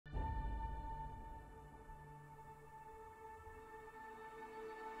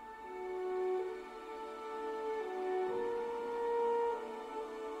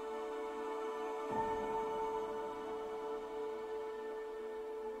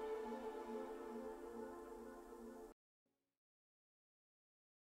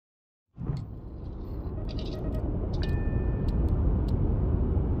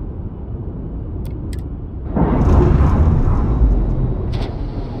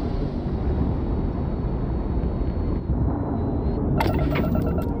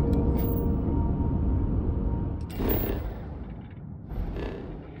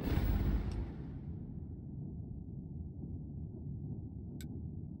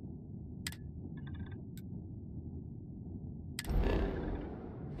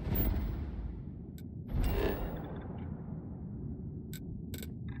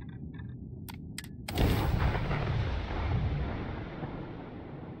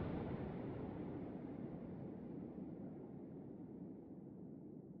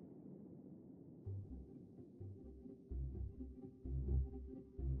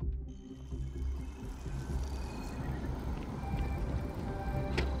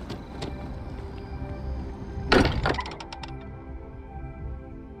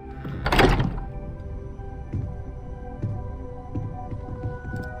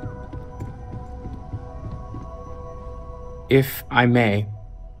If I may,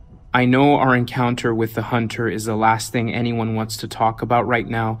 I know our encounter with the hunter is the last thing anyone wants to talk about right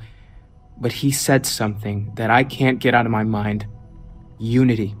now, but he said something that I can't get out of my mind.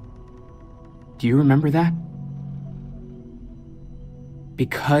 Unity. Do you remember that?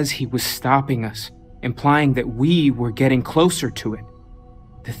 Because he was stopping us, implying that we were getting closer to it.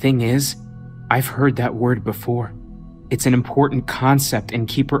 The thing is, I've heard that word before. It's an important concept in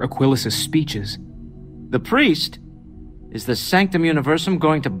Keeper Aquilas's speeches. The priest? Is the Sanctum Universum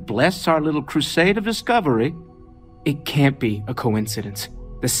going to bless our little crusade of discovery? It can't be a coincidence.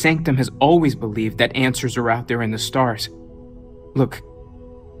 The Sanctum has always believed that answers are out there in the stars. Look,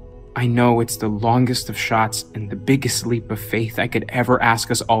 I know it's the longest of shots and the biggest leap of faith I could ever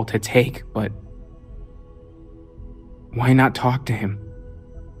ask us all to take, but why not talk to him?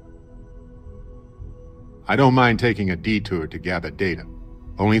 I don't mind taking a detour to gather data.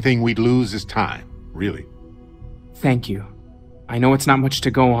 Only thing we'd lose is time, really. Thank you. I know it's not much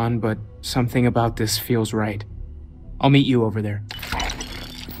to go on, but something about this feels right. I'll meet you over there.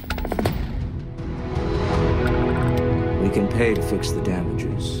 We can pay to fix the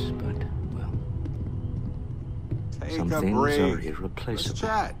damages, but, well, some things are irreplaceable. Let's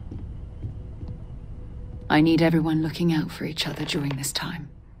chat. I need everyone looking out for each other during this time.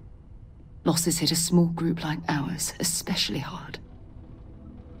 Losses hit a small group like ours especially hard.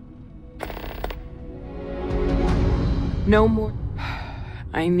 No more.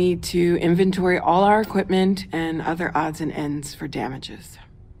 I need to inventory all our equipment and other odds and ends for damages.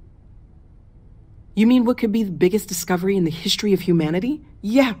 You mean what could be the biggest discovery in the history of humanity?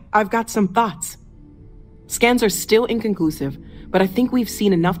 Yeah, I've got some thoughts. Scans are still inconclusive, but I think we've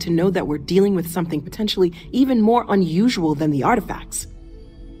seen enough to know that we're dealing with something potentially even more unusual than the artifacts.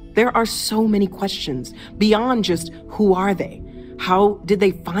 There are so many questions beyond just who are they? How did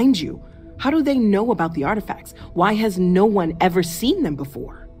they find you? How do they know about the artifacts? Why has no one ever seen them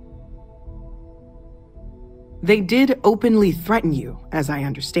before? They did openly threaten you, as I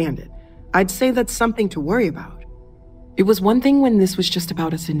understand it. I'd say that's something to worry about. It was one thing when this was just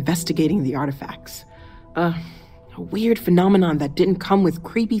about us investigating the artifacts. A weird phenomenon that didn't come with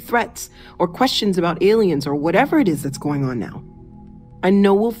creepy threats or questions about aliens or whatever it is that's going on now. I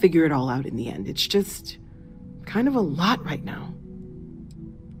know we'll figure it all out in the end. It's just kind of a lot right now.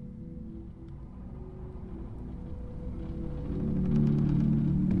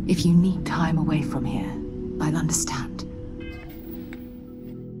 If you need time away from here, I'll understand.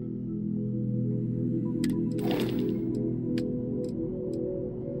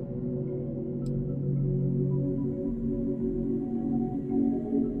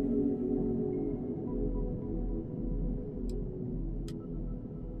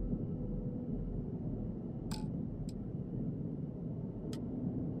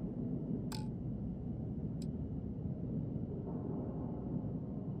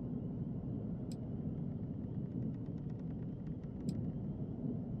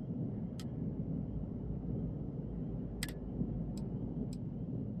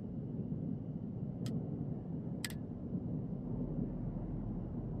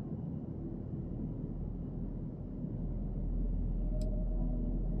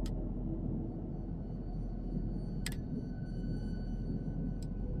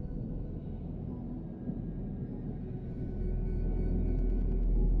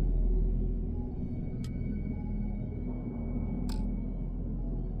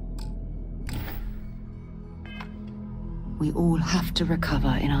 We all have to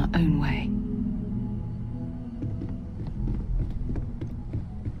recover in our own way.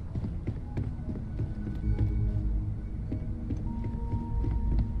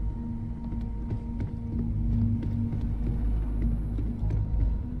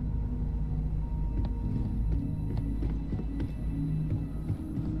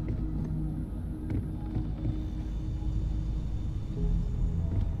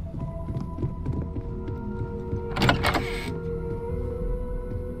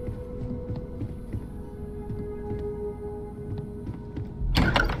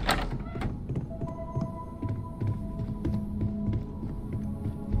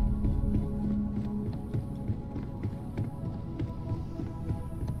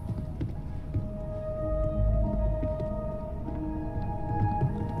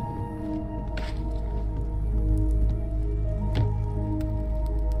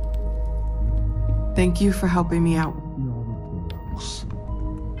 Thank you for helping me out.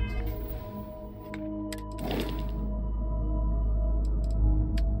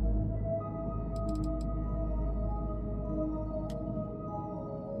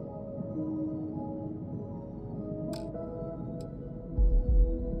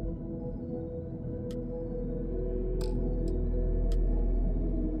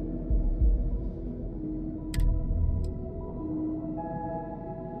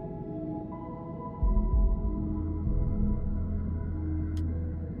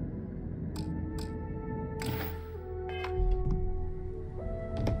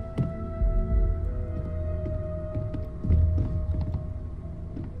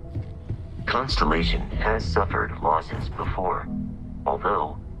 constellation has suffered losses before,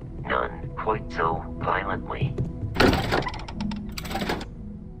 although none quite so violently.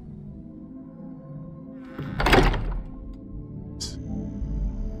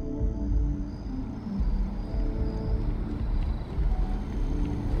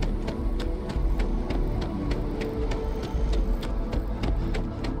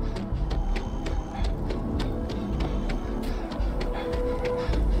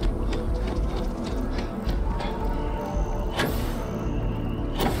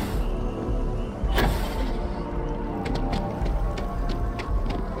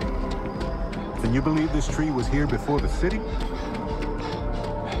 Can you believe this tree was here before the city?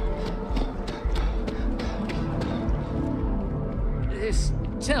 Just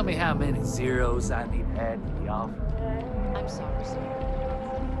tell me how many zeros I need to add to the offer. I'm sorry,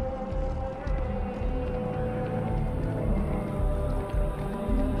 sir.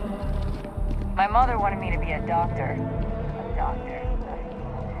 My mother wanted me to be a doctor. A doctor.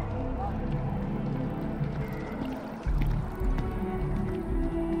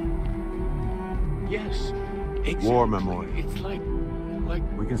 Yes, exactly. War memorial. It's like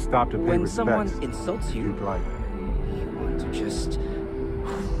We can stop to pay When respects. someone insults you, You'd like. you want to just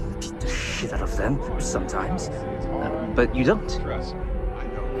beat the shit out of them sometimes. But you don't.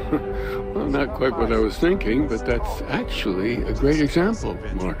 well, not quite what I was thinking, but that's actually a great example,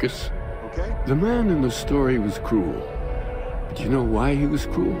 Marcus. Okay? The man in the story was cruel. But you know why he was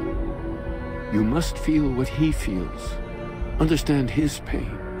cruel? You must feel what he feels, understand his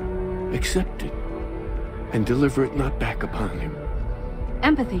pain, accept it, and deliver it not back upon him.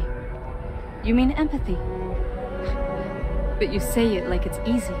 Empathy. You mean empathy? But you say it like it's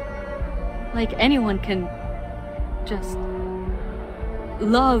easy. Like anyone can just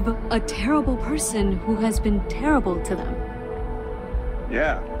love a terrible person who has been terrible to them.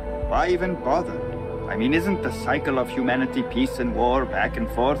 Yeah, why even bother? I mean, isn't the cycle of humanity peace and war back and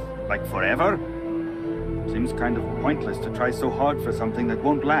forth, like forever? Seems kind of pointless to try so hard for something that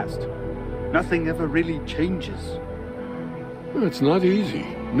won't last. Nothing ever really changes. It's not easy,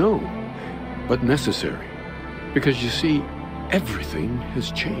 no, but necessary. Because you see, everything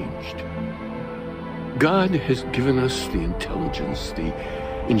has changed. God has given us the intelligence, the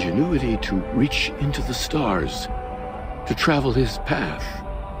ingenuity to reach into the stars, to travel his path,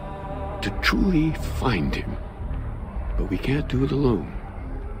 to truly find him. But we can't do it alone.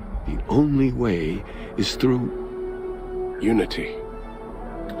 The only way is through unity.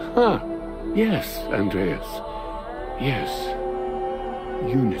 Huh. Yes, Andreas. Yes.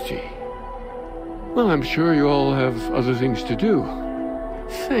 Unity. Well, I'm sure you all have other things to do.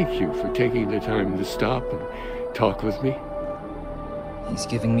 Thank you for taking the time to stop and talk with me. He's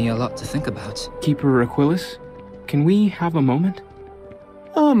giving me a lot to think about. Keeper Aquilus, can we have a moment?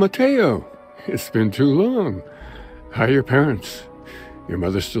 Oh, Matteo. It's been too long. How are your parents? Your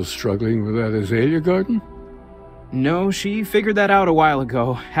mother still struggling with that azalea garden? No, she figured that out a while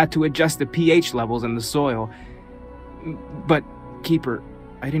ago. Had to adjust the pH levels in the soil. But, Keeper,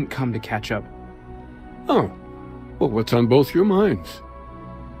 I didn't come to catch up. Oh. Well, what's on both your minds?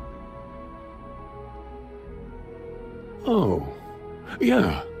 Oh.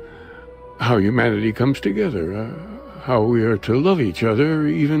 Yeah. How humanity comes together. How we are to love each other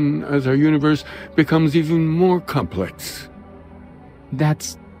even as our universe becomes even more complex.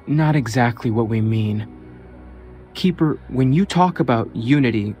 That's not exactly what we mean. Keeper, when you talk about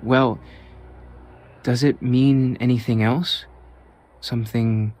unity, well, does it mean anything else?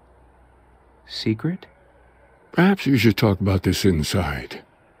 Something secret? Perhaps we should talk about this inside.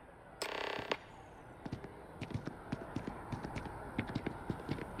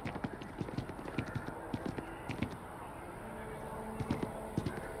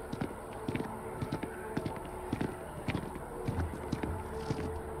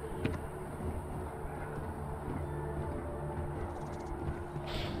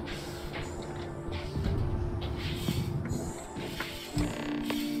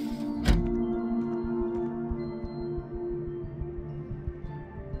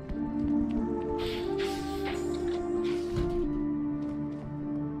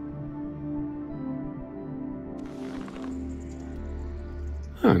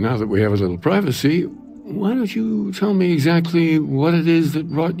 Now that we have a little privacy, why don't you tell me exactly what it is that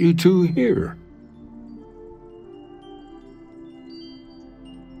brought you two here?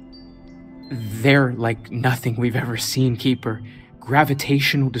 They're like nothing we've ever seen, Keeper.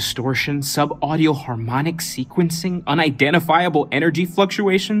 Gravitational distortion, sub-audio harmonic sequencing, unidentifiable energy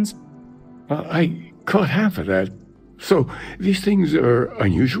fluctuations. I caught half of that. So, these things are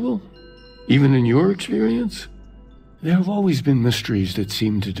unusual? Even in your experience? There have always been mysteries that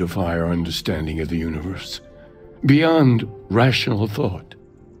seem to defy our understanding of the universe, beyond rational thought.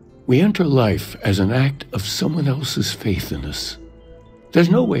 We enter life as an act of someone else's faith in us. There's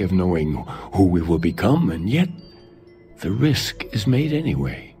no way of knowing who we will become, and yet the risk is made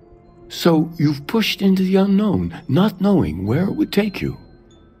anyway. So you've pushed into the unknown, not knowing where it would take you.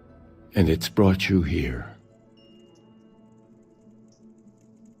 And it's brought you here.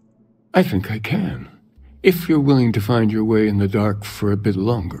 I think I can. If you're willing to find your way in the dark for a bit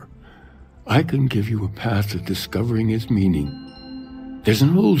longer, I can give you a path to discovering its meaning. There's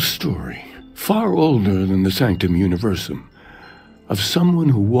an old story, far older than the Sanctum Universum, of someone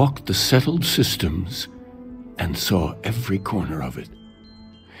who walked the settled systems and saw every corner of it.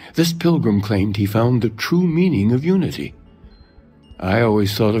 This pilgrim claimed he found the true meaning of unity. I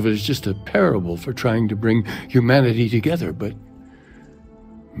always thought of it as just a parable for trying to bring humanity together, but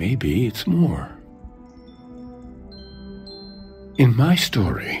maybe it's more. In my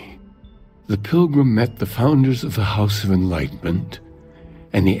story, the pilgrim met the founders of the House of Enlightenment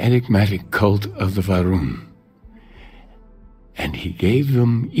and the enigmatic cult of the Varun, and he gave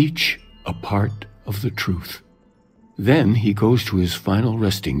them each a part of the truth. Then he goes to his final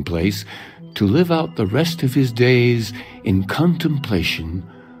resting place to live out the rest of his days in contemplation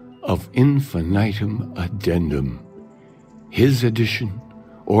of infinitum addendum, his addition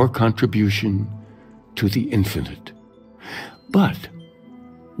or contribution to the infinite. But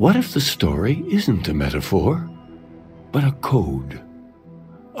what if the story isn't a metaphor, but a code,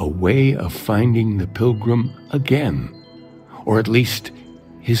 a way of finding the pilgrim again, or at least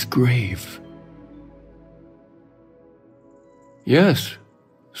his grave? Yes,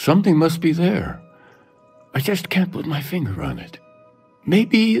 something must be there. I just can't put my finger on it.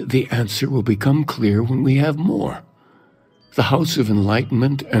 Maybe the answer will become clear when we have more. The House of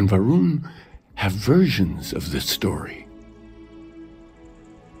Enlightenment and Varun have versions of this story.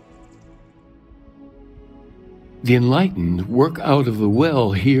 The Enlightened work out of the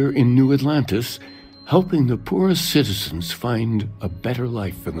well here in New Atlantis, helping the poorest citizens find a better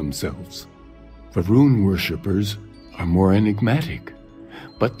life for themselves. Varun worshippers are more enigmatic,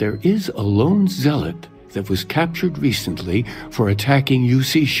 but there is a lone zealot that was captured recently for attacking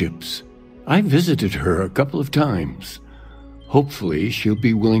UC ships. I visited her a couple of times. Hopefully she'll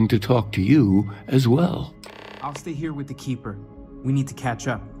be willing to talk to you as well. I'll stay here with the Keeper. We need to catch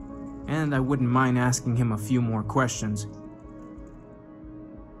up. And I wouldn't mind asking him a few more questions.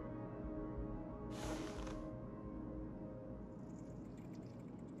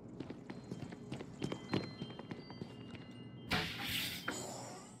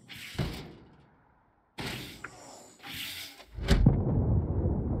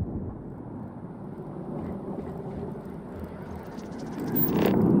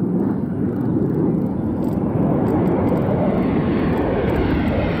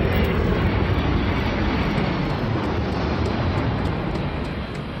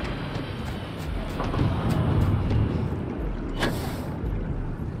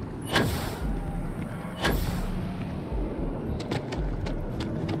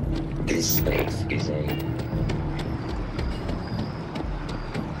 This space is a...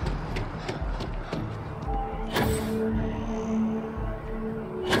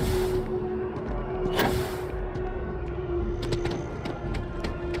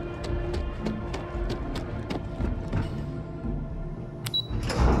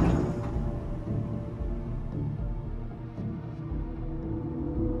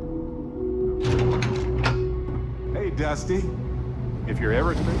 Hey, Dusty. If you're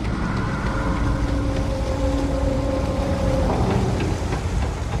ever thinking...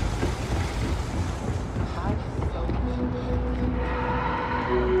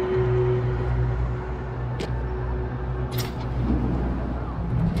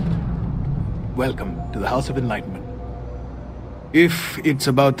 Welcome to the House of Enlightenment. If it's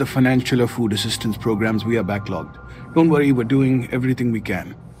about the financial or food assistance programs, we are backlogged. Don't worry, we're doing everything we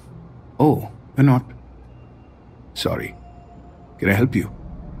can. Oh, we're not. Sorry. Can I help you?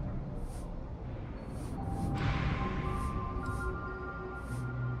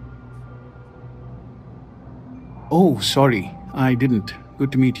 Oh, sorry. I didn't.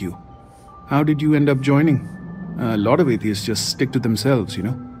 Good to meet you. How did you end up joining? A lot of atheists just stick to themselves, you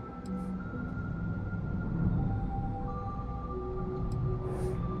know?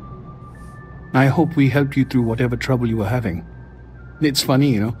 I hope we helped you through whatever trouble you were having. It's funny,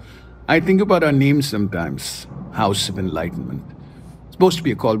 you know. I think about our names sometimes. House of Enlightenment. It's supposed to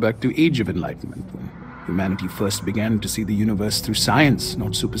be a callback to Age of Enlightenment, when humanity first began to see the universe through science,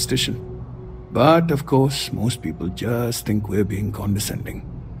 not superstition. But, of course, most people just think we're being condescending.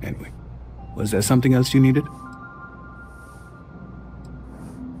 Anyway, was there something else you needed?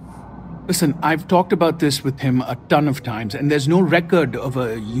 Listen, I've talked about this with him a ton of times, and there's no record of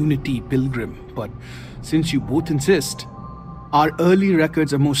a Unity Pilgrim. But since you both insist, our early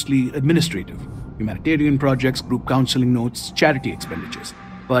records are mostly administrative. Humanitarian projects, group counseling notes, charity expenditures.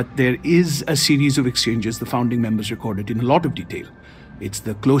 But there is a series of exchanges the founding members recorded in a lot of detail. It's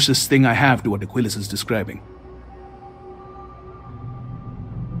the closest thing I have to what Aquilus is describing.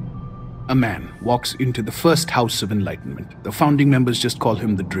 A man walks into the first House of Enlightenment. The founding members just call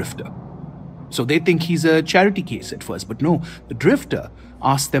him the Drifter. So they think he's a charity case at first, but no, the Drifter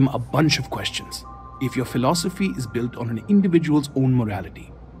asks them a bunch of questions. If your philosophy is built on an individual's own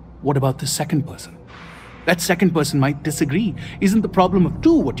morality, what about the second person? That second person might disagree. Isn't the problem of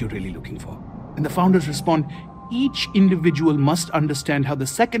two what you're really looking for? And the founders respond, each individual must understand how the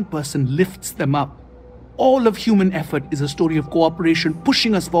second person lifts them up. All of human effort is a story of cooperation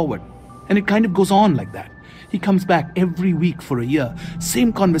pushing us forward. And it kind of goes on like that. He comes back every week for a year.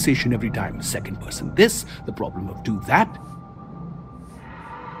 Same conversation every time. Second person this, the problem of two that.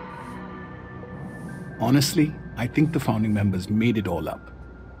 Honestly, I think the founding members made it all up.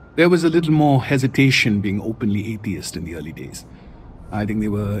 There was a little more hesitation being openly atheist in the early days. I think they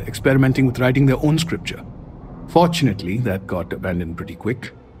were experimenting with writing their own scripture. Fortunately, that got abandoned pretty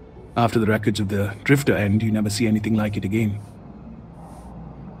quick. After the records of the Drifter end, you never see anything like it again.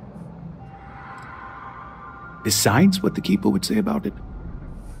 Besides what the Keeper would say about it,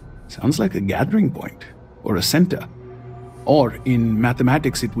 sounds like a gathering point, or a center. Or in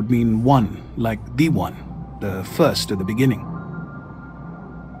mathematics it would mean one, like the one, the first or the beginning.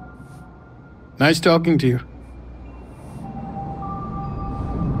 Nice talking to you.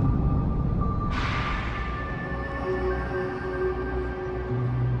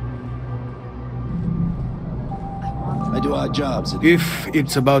 I do odd jobs. If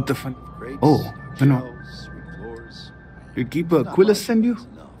it's about the fun... Oh, no. Did Keeper Aquilus send you?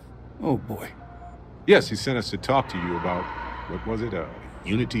 Oh, boy. Yes, he sent us to talk to you about, what was it, a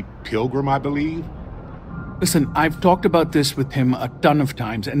Unity Pilgrim, I believe? Listen, I've talked about this with him a ton of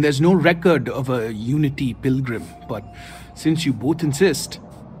times, and there's no record of a Unity Pilgrim. But since you both insist,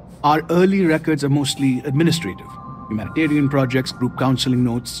 our early records are mostly administrative. Humanitarian projects, group counseling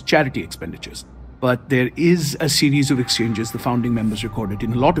notes, charity expenditures. But there is a series of exchanges the founding members recorded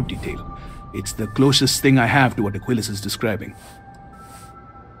in a lot of detail. It's the closest thing I have to what Aquilus is describing.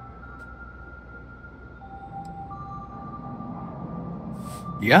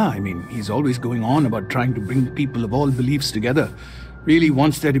 Yeah, I mean, he's always going on about trying to bring people of all beliefs together. Really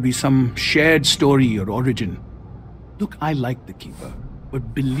wants there to be some shared story or origin. Look, I like the Keeper,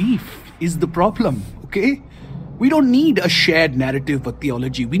 but belief is the problem, okay? We don't need a shared narrative or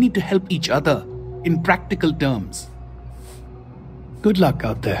theology. We need to help each other in practical terms. Good luck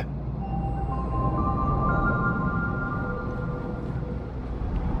out there.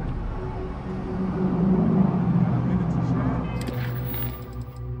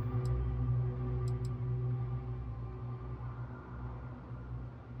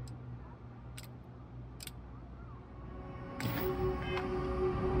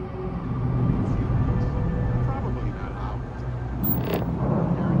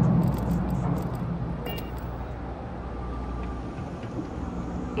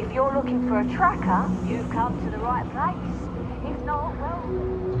 If you're looking for a tracker, you've come to the right place. If not, well...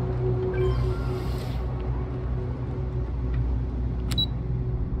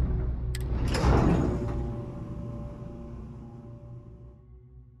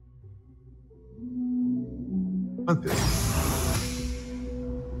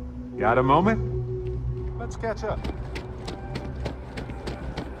 Got a moment? Let's catch up.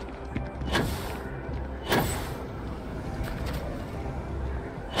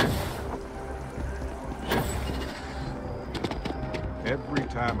 Every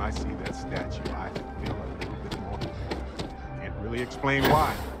time I see that statue, I feel a little bit more. Can't really explain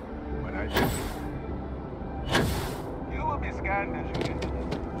why, but I do. You will be scanned as you enter the...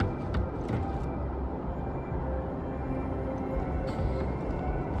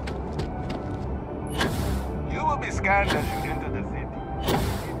 You will be scanned as you enter the city.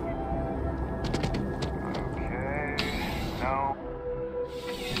 Okay, no.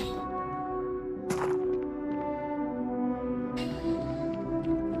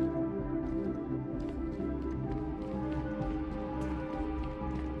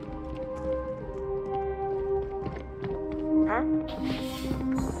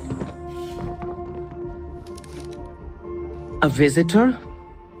 A visitor?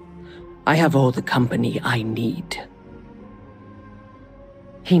 I have all the company I need.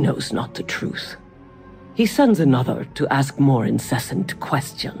 He knows not the truth. He sends another to ask more incessant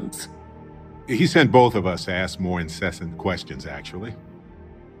questions. He sent both of us to ask more incessant questions, actually.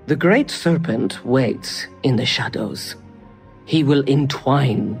 The Great Serpent waits in the shadows. He will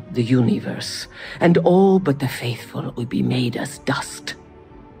entwine the universe, and all but the faithful will be made as dust.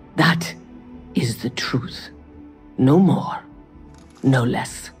 That is the truth. No more, no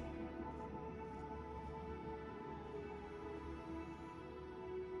less.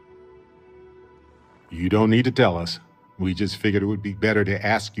 You don't need to tell us. We just figured it would be better to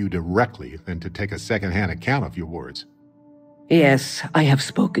ask you directly than to take a second-hand account of your words. Yes, I have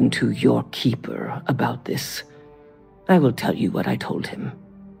spoken to your keeper about this. I will tell you what I told him,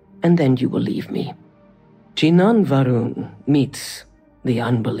 and then you will leave me. Jinan Varun meets the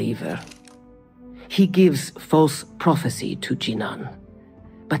unbeliever. He gives false prophecy to Jinan.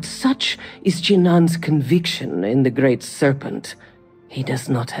 But such is Jinan's conviction in the Great Serpent, he does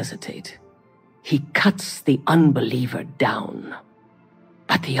not hesitate. He cuts the unbeliever down.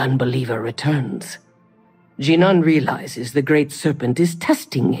 But the unbeliever returns. Jinan realizes the Great Serpent is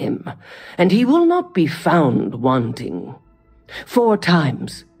testing him, and he will not be found wanting. 4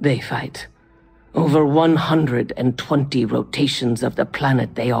 times they fight. Over 120 rotations of the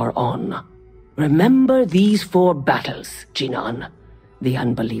planet they are on. Remember these 4 battles, Jinan, the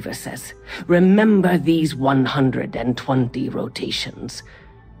unbeliever says. Remember these 120 rotations.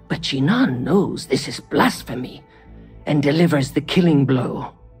 But Jinan knows this is blasphemy, and delivers the killing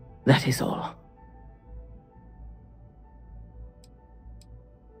blow. That is all.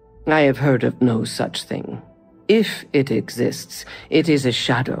 I have heard of no such thing. If it exists, it is a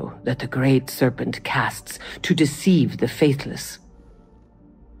shadow that the Great Serpent casts to deceive the faithless.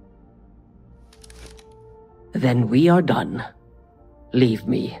 Then we are done. Leave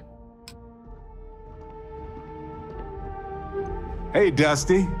me. Hey,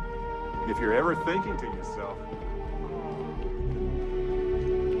 Dusty. If you're ever thinking to yourself...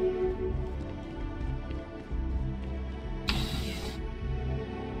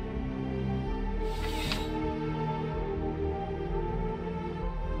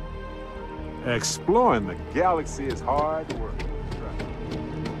 Exploring the galaxy is hard work.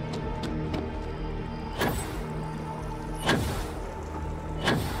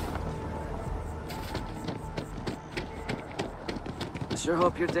 I sure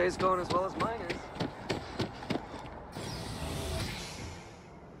hope your day's going as well as mine is.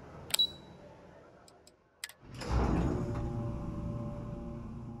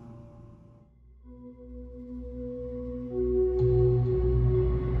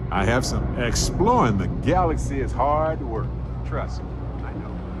 I have some... Exploring the galaxy is hard work. Trust me, I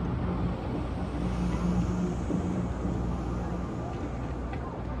know.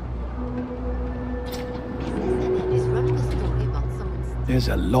 There's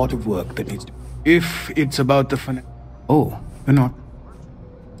a lot of work that needs to... If it's about the fun... Oh, we're not...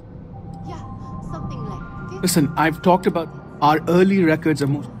 Listen, I've talked about our early records are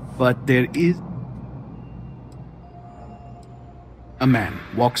most... But there is... A man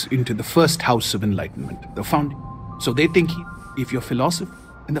walks into the first house of enlightenment, the founding. So they think if you're philosopher,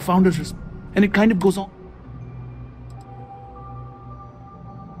 and the founders... And it kind of goes on.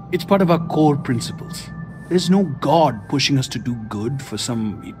 It's part of our core principles. There's no God pushing us to do good for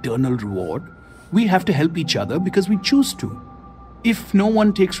some eternal reward. We have to help each other because we choose to. If no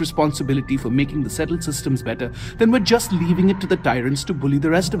one takes responsibility for making the settled systems better, then we're just leaving it to the tyrants to bully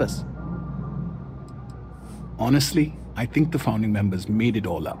the rest of us. Honestly, I think the founding members made it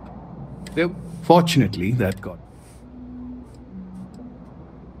all up. Fortunately, that got...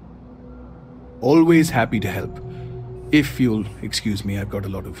 Always happy to help. If you'll excuse me, I've got a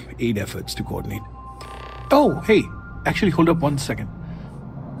lot of aid efforts to coordinate. Oh, hey, actually hold up 1 second.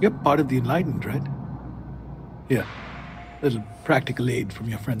 You're part of the Enlightened, right? Yeah, little practical aid from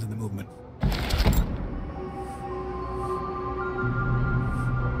your friends in the movement.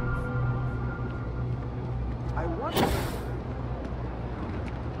 I wonder...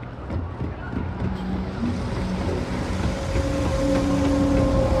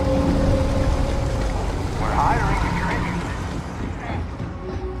 We're hiring if you're interested.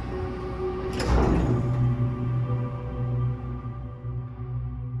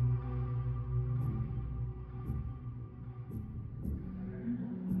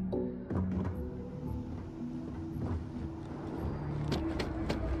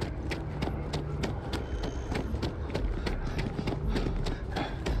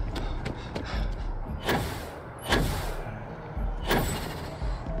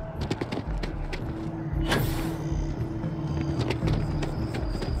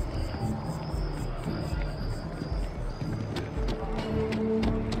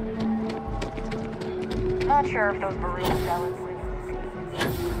 Not sure if those maroon salads live.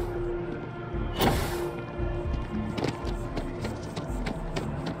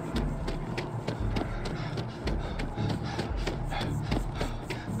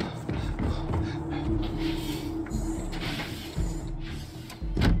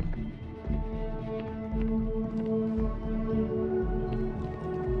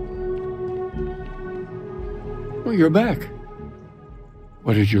 Well, you're back.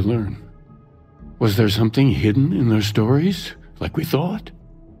 What did you learn? Was there something hidden in their stories, like we thought?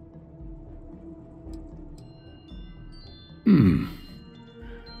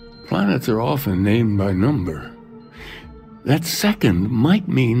 Planets are often named by number. That second might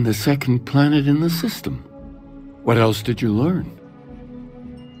mean the second planet in the system. What else did you learn?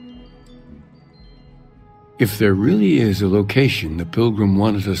 If there really is a location the Pilgrim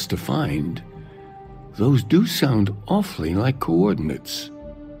wanted us to find, those do sound awfully like coordinates.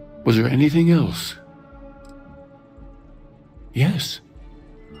 Was there anything else? Yes.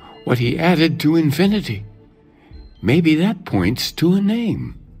 What he added to infinity. Maybe that points to a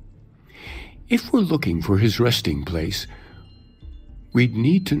name. If we're looking for his resting place, we'd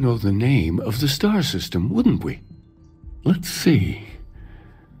need to know the name of the star system, wouldn't we? Let's see.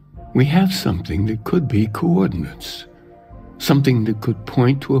 We have something that could be coordinates. Something that could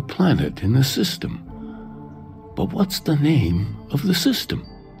point to a planet in the system. But what's the name of the system?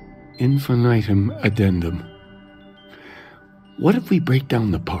 Infinitum addendum. What if we break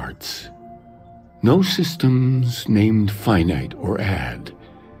down the parts? No systems named finite or add.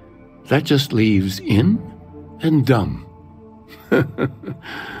 That just leaves in and dumb. Well,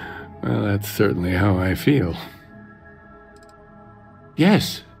 that's certainly how I feel.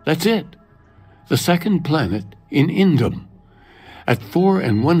 Yes, that's it. The second planet in Indum, at 4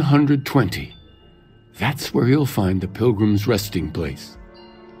 and 120. That's where you'll find the Pilgrim's resting place.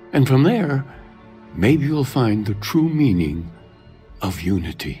 And from there, maybe you'll find the true meaning of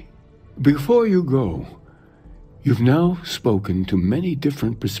unity. Before you go, you've now spoken to many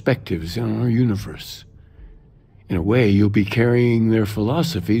different perspectives in our universe. In a way, you'll be carrying their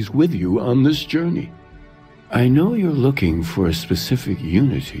philosophies with you on this journey. I know you're looking for a specific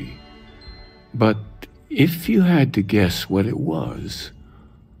unity, but if you had to guess what it was,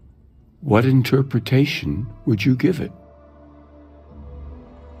 what interpretation would you give it?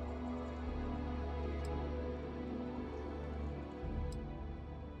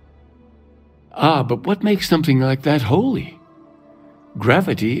 But what makes something like that holy?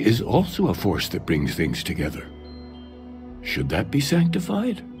 Gravity is also a force that brings things together. Should that be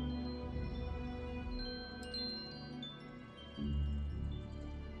sanctified?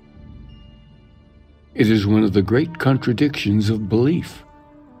 It is one of the great contradictions of belief.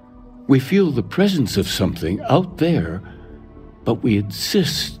 We feel the presence of something out there, but we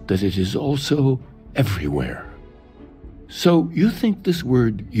insist that it is also everywhere. So you think this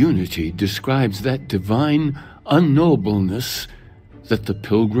word unity describes that divine unknowableness that the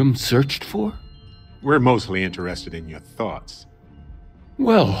Pilgrim searched for? We're mostly interested in your thoughts.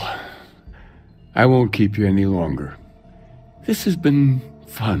 Well, I won't keep you any longer. This has been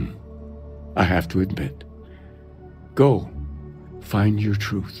fun, I have to admit. Go, find your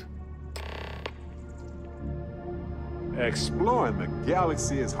truth. Exploring the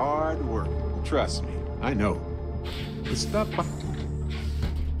galaxy is hard work. Trust me, I know. The stuff...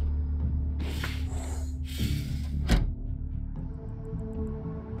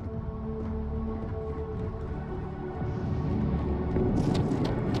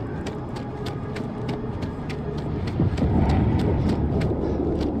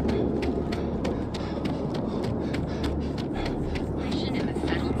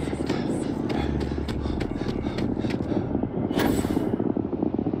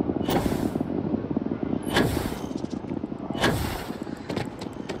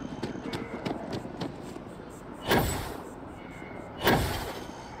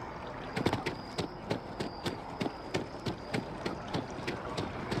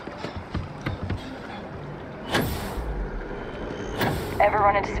 Ever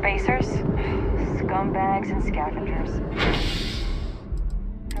run into spacers? Scumbags and scavengers.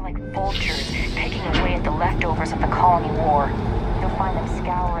 They're like vultures, picking away at the leftovers of the colony war. You'll find them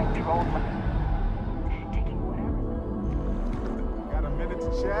scouring through old... taking whatever... Got a minute to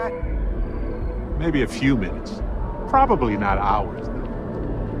chat? Maybe a few minutes. Probably not hours, though.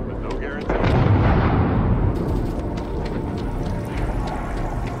 But no guarantee.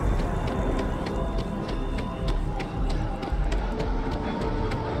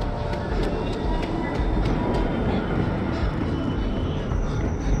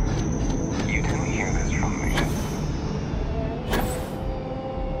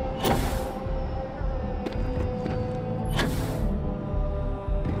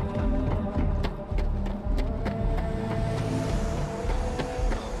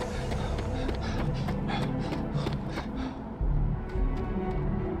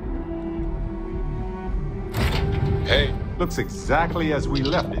 Hey, looks exactly as we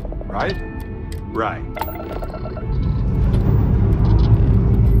left it, right? Right.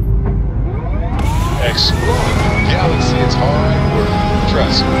 Explore galaxy is hard work.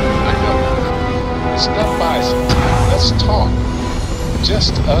 Trust me, I know. Stop by sometime. Let's talk.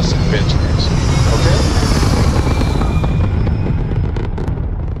 Just us adventurers, okay?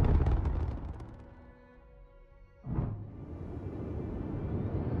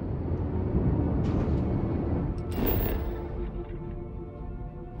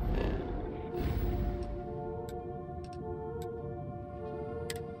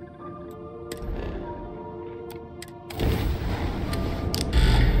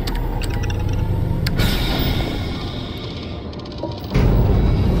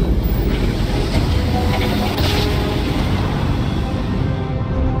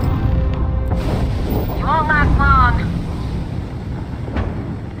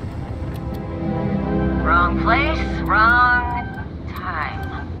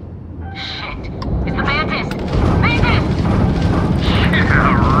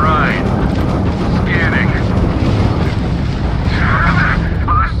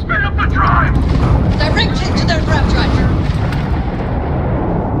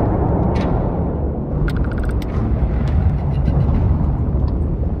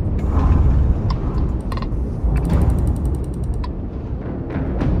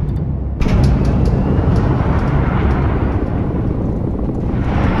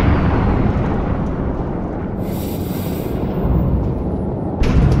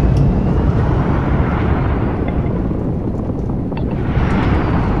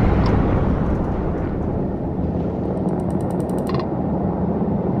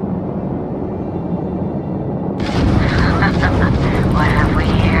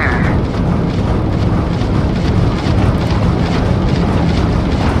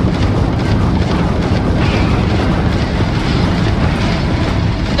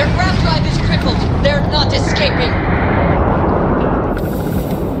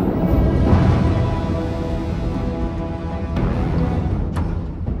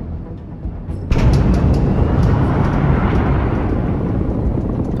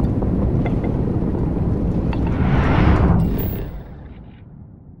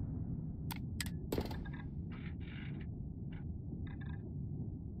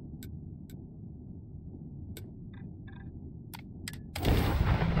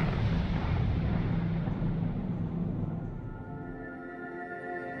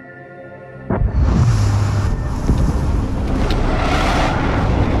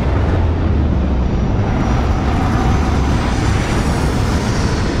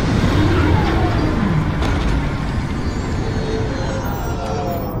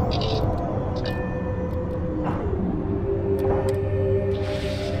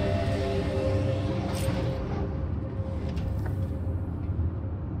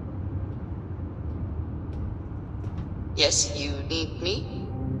 Yes, you need me?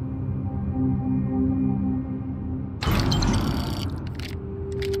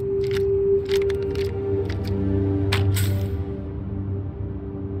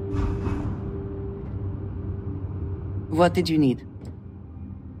 What did you need?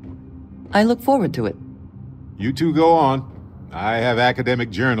 I look forward to it. You two go on. I have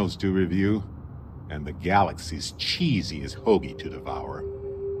academic journals to review, and the galaxy's cheesiest hoagie to devour.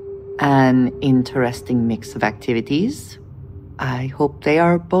 An interesting mix of activities. I hope they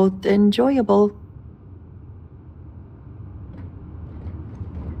are both enjoyable.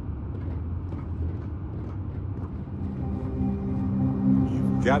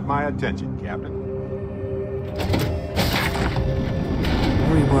 You've got my attention, Captain.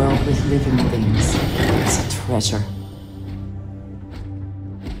 Every world with living things is a treasure.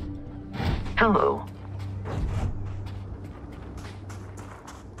 Hello.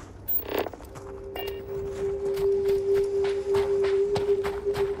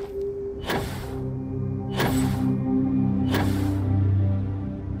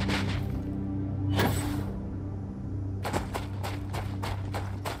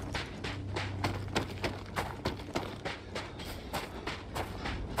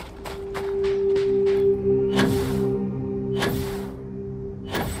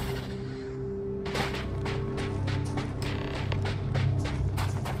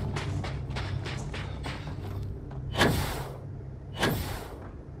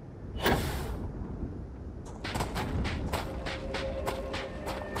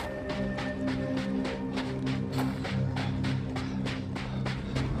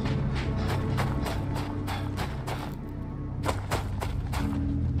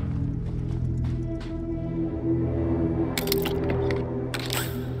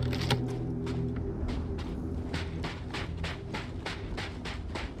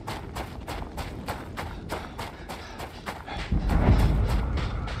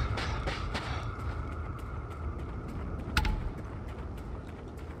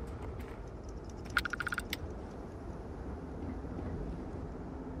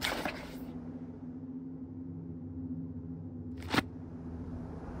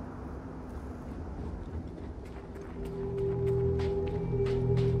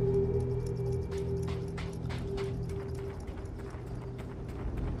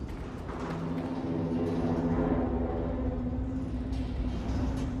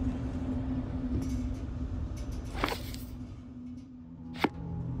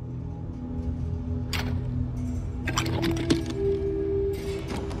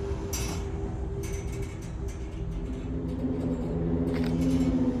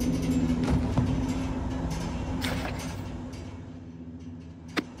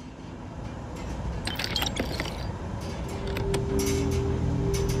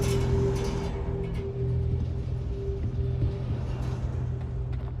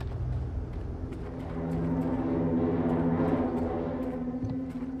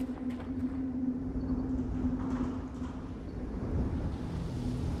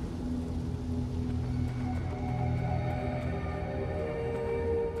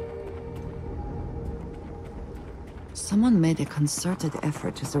 Someone made a concerted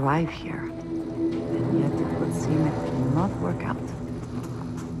effort to survive here, and yet it would seem it did not work out.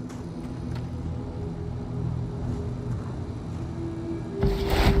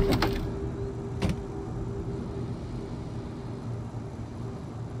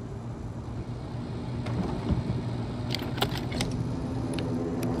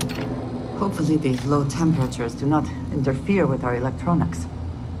 Hopefully these low temperatures do not interfere with our electronics.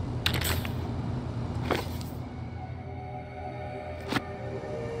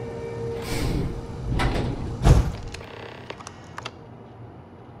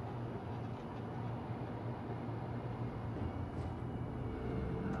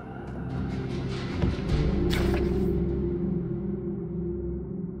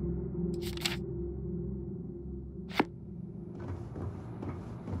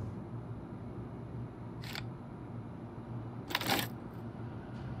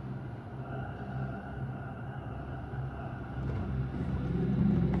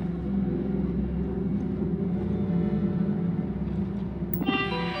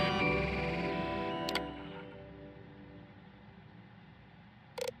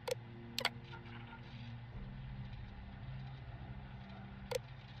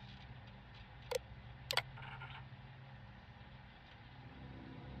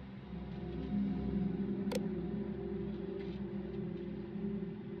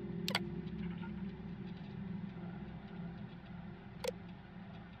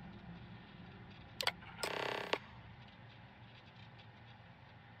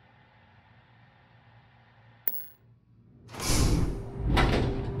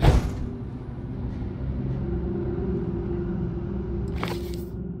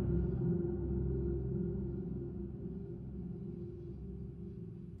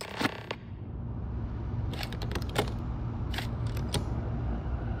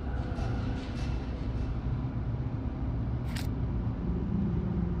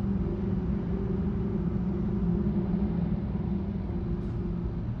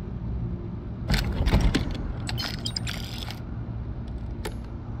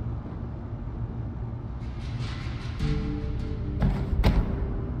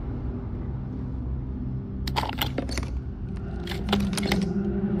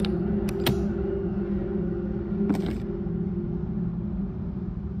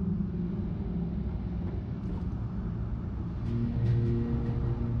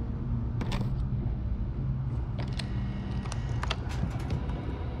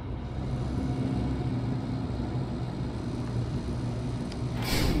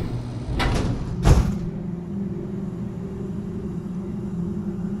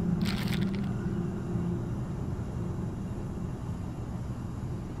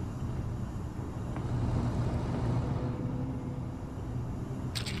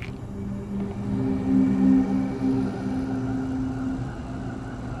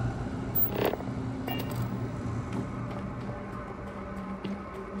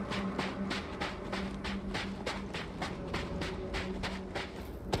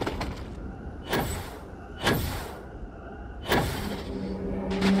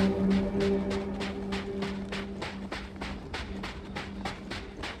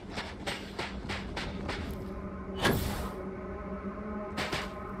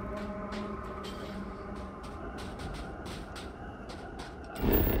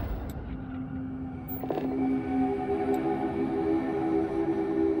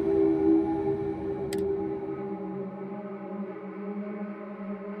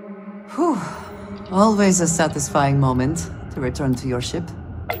 Whew. Always a satisfying moment to return to your ship.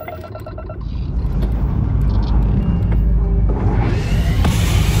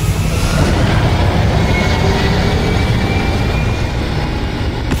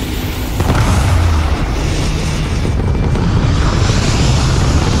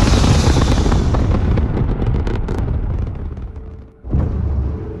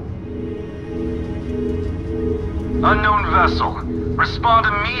 Unknown vessel. Respond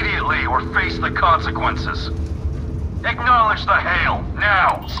immediately or face the consequences. Acknowledge the hail,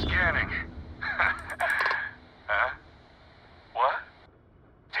 now! Scanning. Huh? What?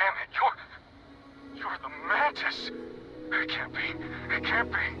 Damn it, you're the Mantis! It can't be, it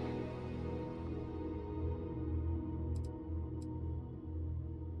can't be.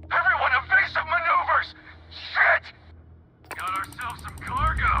 Everyone, evasive maneuvers! Shit! Got ourselves some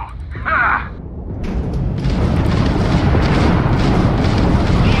cargo! Ha!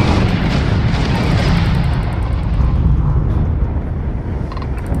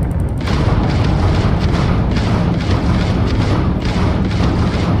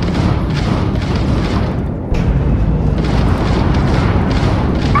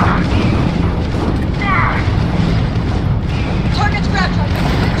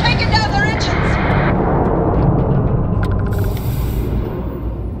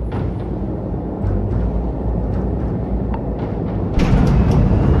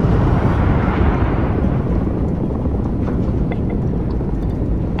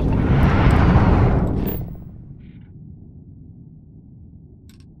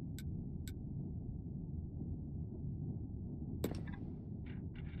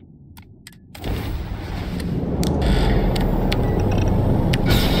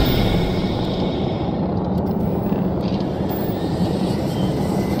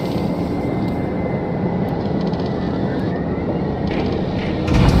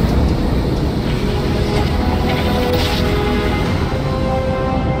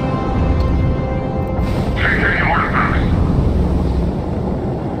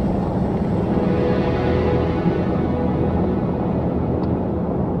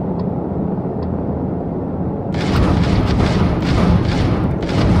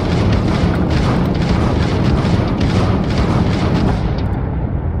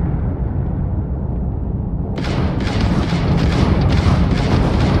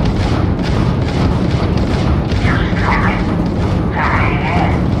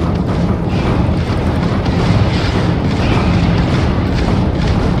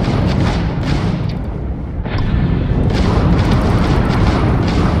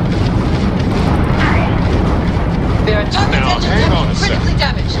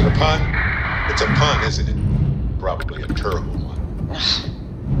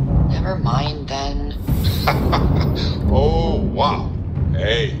 Never mind then. Oh, wow.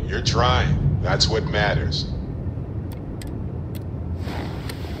 Hey, you're trying. That's what matters.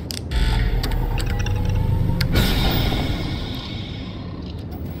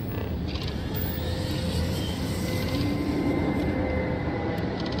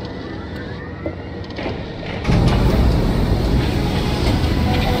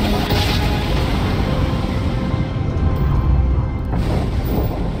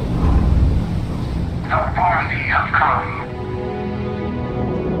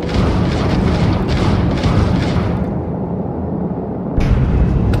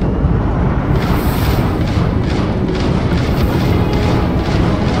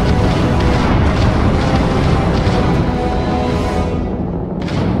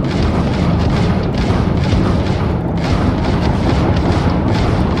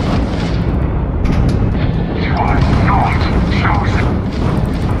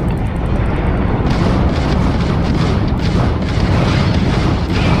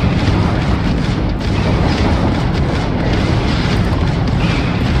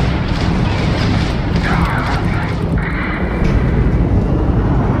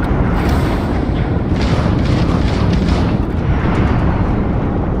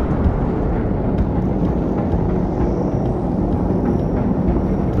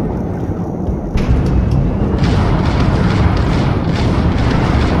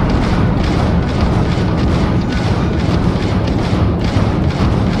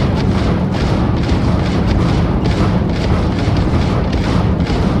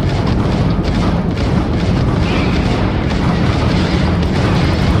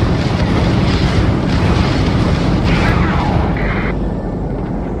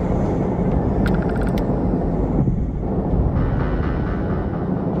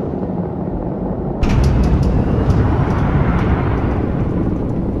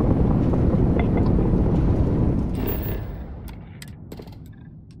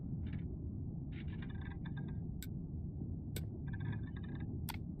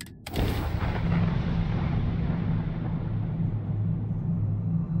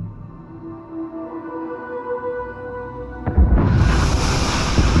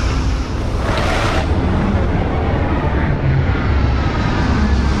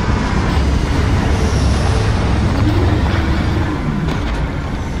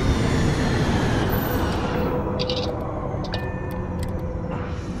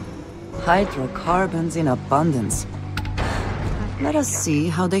 Hydrocarbons in abundance. Let us see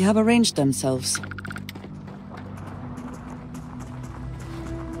how they have arranged themselves.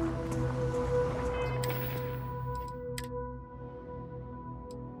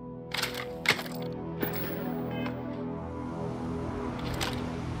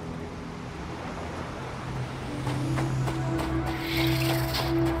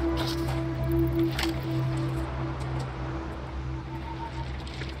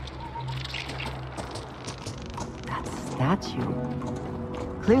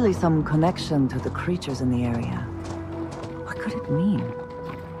 Clearly some connection to the creatures in the area. What could it mean?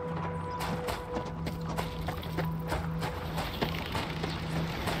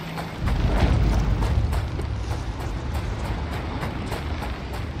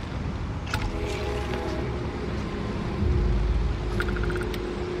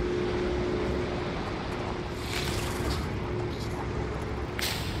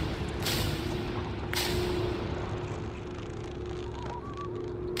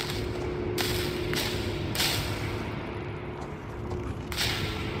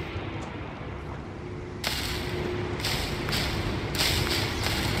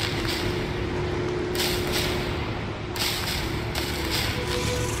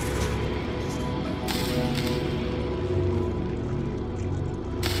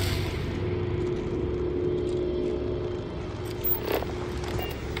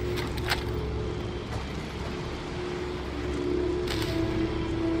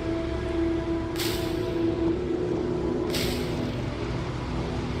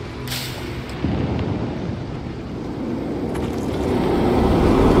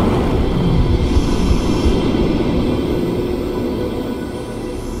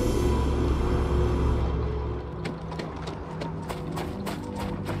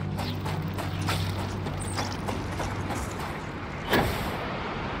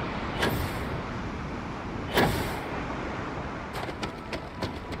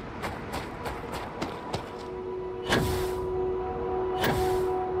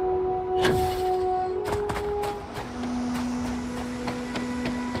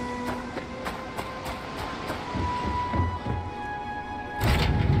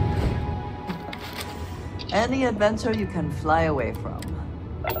 Any adventure you can fly away from.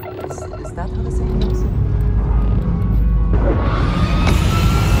 Is that how the saying goes?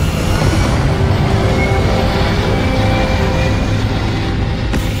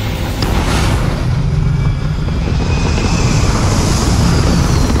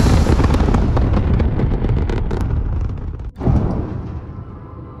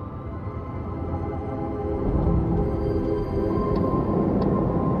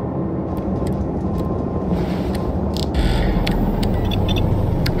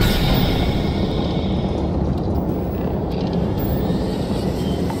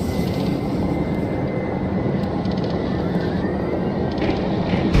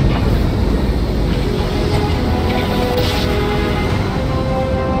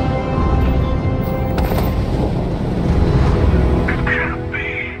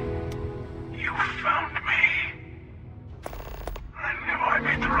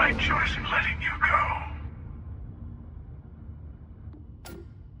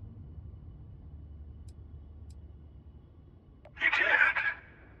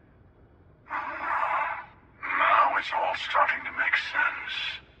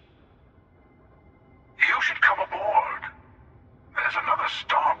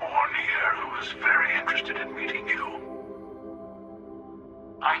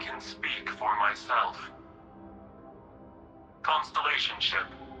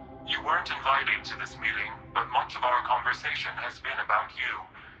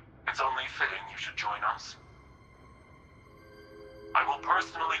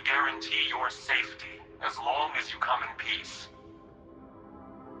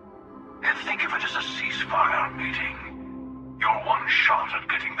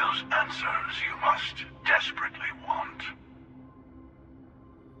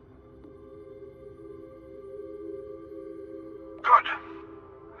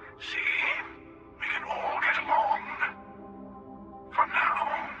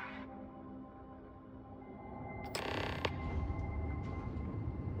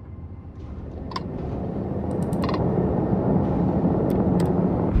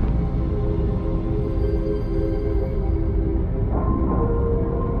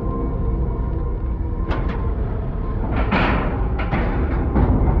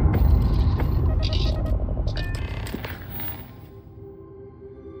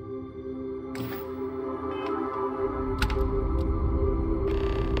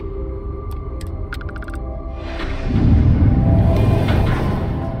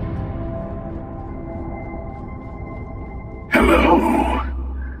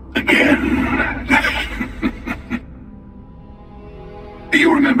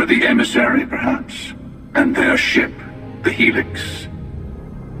 Emissary, perhaps, and their ship, the Helix.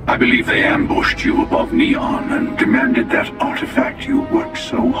 I believe they ambushed you above Neon and demanded that artifact you worked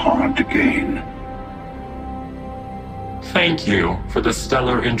so hard to gain. Thank you for the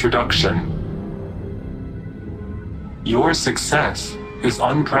stellar introduction. Your success is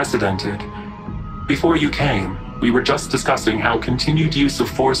unprecedented. Before you came, we were just discussing how continued use of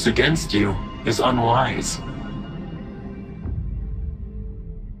force against you is unwise.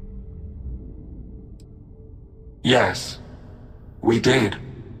 Yes, we did.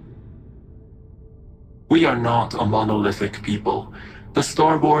 We are not a monolithic people. The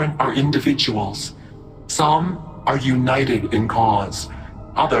Starborn are individuals. Some are united in cause.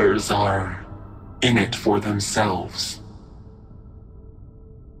 Others are in it for themselves.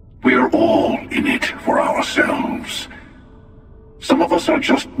 We are all in it for ourselves. Some of us are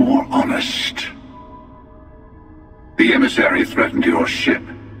just more honest. The Emissary threatened your ship.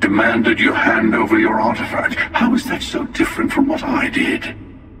 Demanded you hand over your artifact. How is that so different from what I did?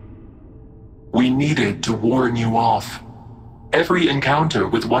 We needed to warn you off. Every encounter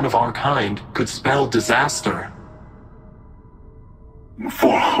with one of our kind could spell disaster.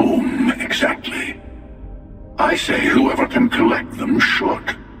 For whom, exactly? I say whoever can collect them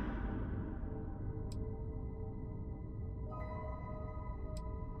should.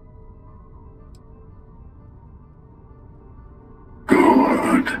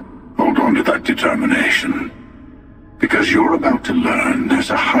 Hold on to that determination. Because you're about to learn there's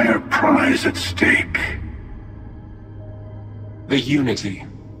a higher prize at stake. The Unity.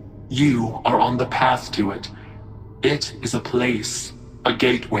 You are on the path to it. It is a place, a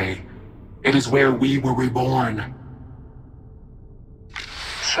gateway. It is where we were reborn.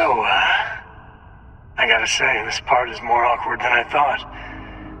 So, I gotta say, this part is more awkward than I thought.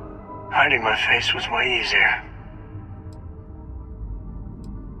 Hiding my face was way easier.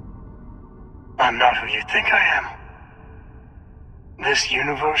 I'm not who you think I am. This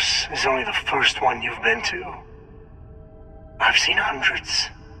universe is only the first one you've been to. I've seen hundreds.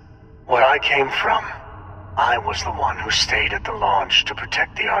 What I came from, I was the one who stayed at the launch to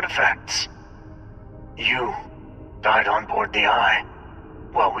protect the artifacts. You died on board the Eye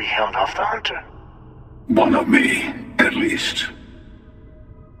while we held off the Hunter. One of me, at least.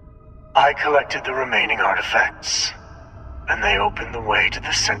 I collected the remaining artifacts, and they opened the way to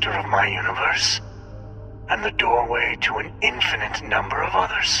the center of my universe, and the doorway to an infinite number of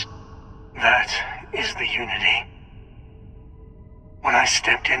others. That is the Unity. When I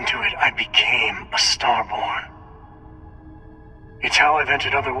stepped into it, I became a Starborn. It's how I've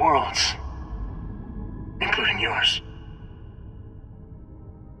entered other worlds, including yours.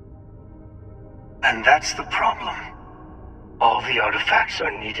 And that's the problem. All the artifacts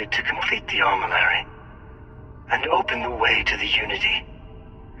are needed to complete the armillary and open the way to the Unity.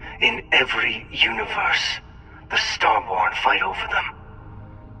 In every universe, the Starborn fight over them.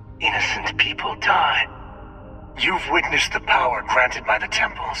 Innocent people die. You've witnessed the power granted by the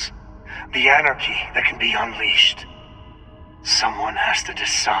temples, the anarchy that can be unleashed. Someone has to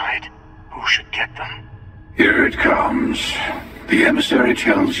decide who should get them. Here it comes. The emissary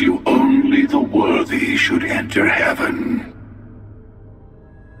tells you only the worthy should enter heaven.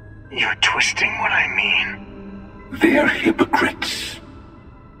 You're twisting what I mean. They're hypocrites.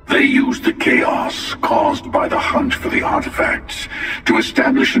 They use the chaos caused by the hunt for the artifacts to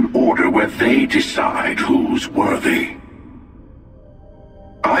establish an order where they decide who's worthy.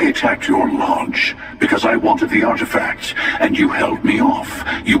 I attacked your launch because I wanted the artifacts, and you held me off.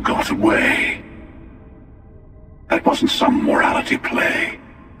 You got away. That wasn't some morality play.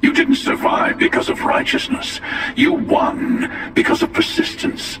 You didn't survive because of righteousness. You won because of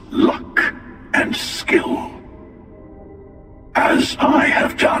persistence, luck, and skill. As I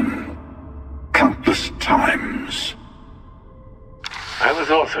have done countless times. I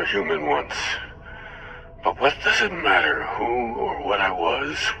was also human once. But what does it matter who or what I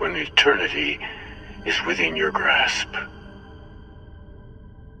was when eternity is within your grasp?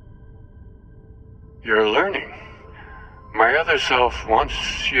 You're learning. My other self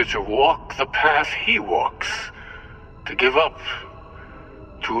wants you to walk the path he walks, to give up,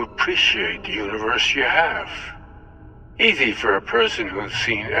 to appreciate the universe you have. Easy for a person who's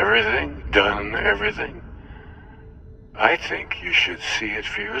seen everything, done everything. I think you should see it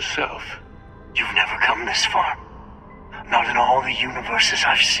for yourself. You've never come this far. Not in all the universes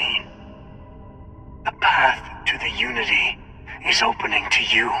I've seen. The path to the Unity is opening to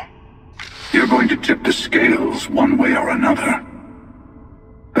you. You're going to tip the scales one way or another.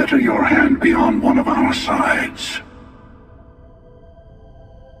 Better your hand be on one of our sides.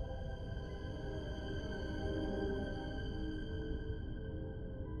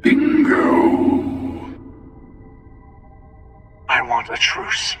 Bingo. I want a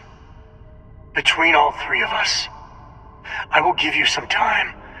truce. Between all three of us. I will give you some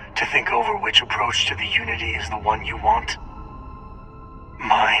time to think over which approach to the Unity is the one you want.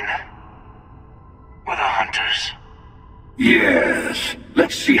 Mine. Or the Hunters. Yes.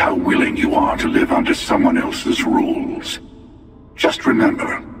 Let's see how willing you are to live under someone else's rules. Just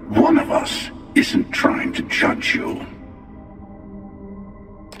remember, one of us isn't trying to judge you.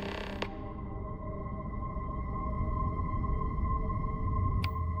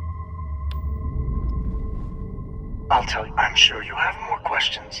 I'll tell you, I'm sure you have more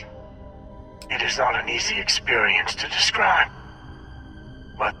questions. It is not an easy experience to describe.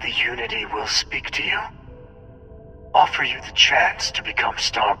 But the Unity will speak to you. Offer you the chance to become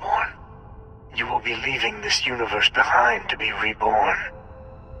Starborn. You will be leaving this universe behind to be reborn.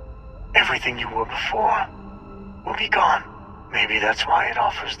 Everything you were before will be gone. Maybe that's why it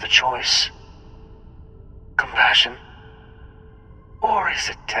offers the choice. Compassion? Or is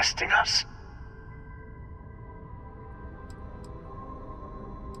it testing us?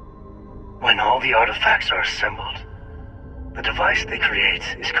 When all the artifacts are assembled, the device they create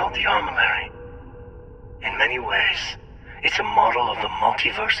is called the armillary. In many ways, it's a model of the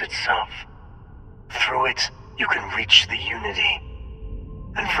multiverse itself. Through it, you can reach the Unity.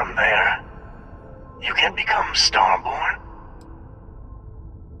 And from there, you can become Starborn.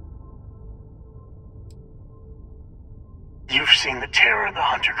 You've seen the terror the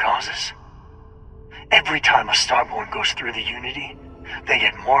Hunter causes. Every time a Starborn goes through the Unity, they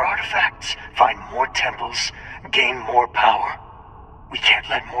get more artifacts, find more temples, gain more power. We can't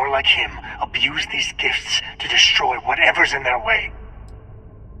let more like him abuse these gifts to destroy whatever's in their way.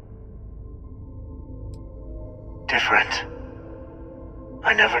 Different.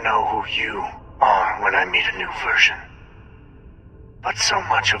 I never know who you are when I meet a new version. But so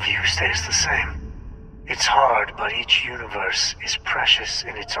much of you stays the same. It's hard, but each universe is precious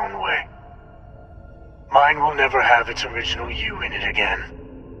in its own way. Mine will never have its original you in it again.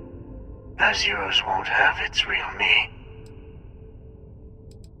 as yours won't have its real me.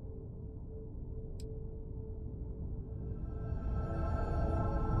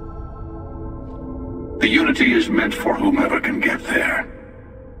 The Unity is meant for whomever can get there.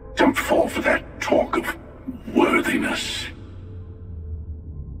 Don't fall for that talk of worthiness.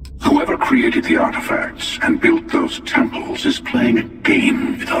 Whoever created the artifacts and built those temples is playing a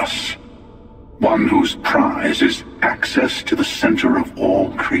game with us. One whose prize is access to the center of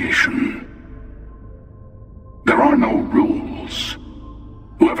all creation. There are no rules.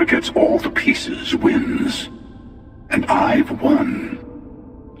 Whoever gets all the pieces wins. And I've won.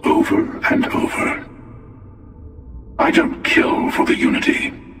 Over and over. I don't kill for the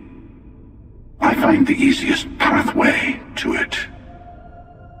Unity. I find the easiest pathway to it.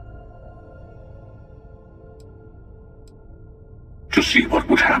 To see what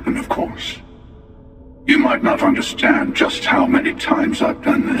would happen, of course. You might not understand just how many times I've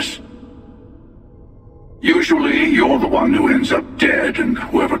done this. Usually, you're the one who ends up dead, and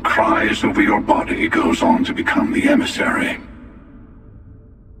whoever cries over your body goes on to become the emissary.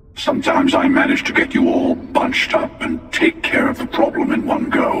 Sometimes I manage to get you all bunched up and take care of the problem in one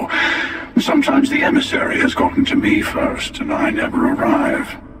go. Sometimes the emissary has gotten to me first, and I never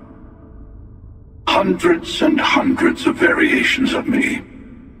arrive. Hundreds and hundreds of variations of me,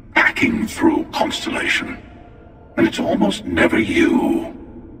 hacking through Constellation. And it's almost never you.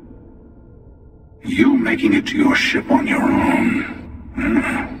 You making it to your ship on your own.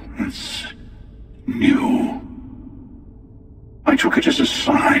 It's new. I took it as a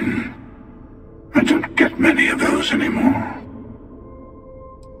sign. I don't get many of those anymore.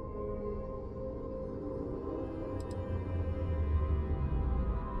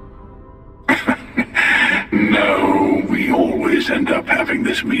 No, we always end up having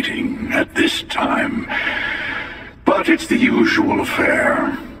this meeting at this time. But it's the usual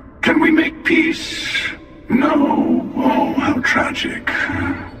affair. Can we make peace? No. Oh, how tragic.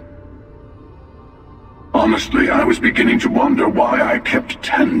 Honestly, I was beginning to wonder why I kept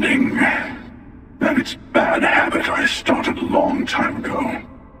attending. And it's bad habit I started a long time ago.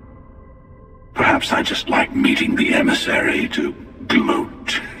 Perhaps I just like meeting the emissary to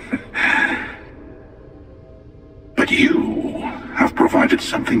gloat. But you have provided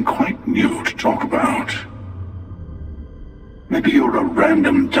something quite new to talk about. Maybe you're a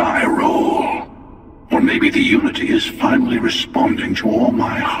random die roll. Or maybe the Unity is finally responding to all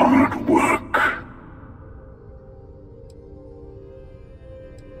my hard work.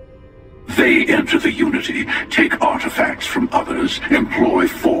 They enter the Unity, take artifacts from others, employ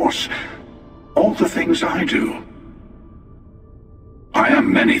force. All the things I do. I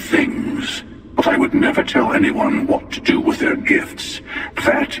am many things, but I would never tell anyone what to do with their gifts.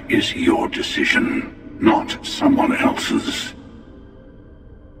 That is your decision, not someone else's.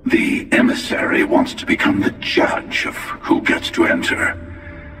 The emissary wants to become the judge of who gets to enter,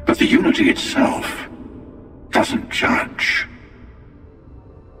 but the Unity itself doesn't judge.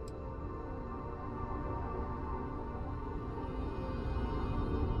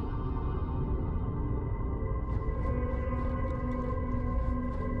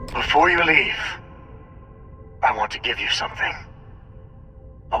 Before you leave, I want to give you something.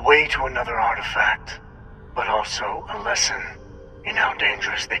 A way to another artifact, but also a lesson in how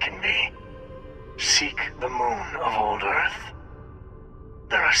dangerous they can be. Seek the moon of old Earth.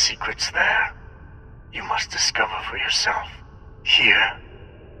 There are secrets there you must discover for yourself. Here,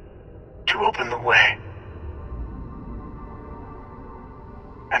 to open the way.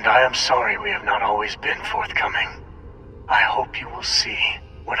 And I am sorry we have not always been forthcoming. I hope you will see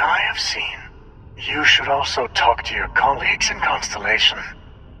what I have seen. You should also talk to your colleagues in Constellation.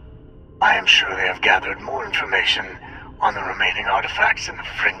 I am sure they have gathered more information on the remaining artifacts in the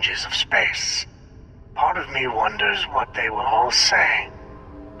fringes of space. Part of me wonders what they will all say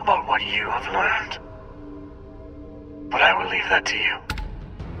about what you have learned. But I will leave that to you.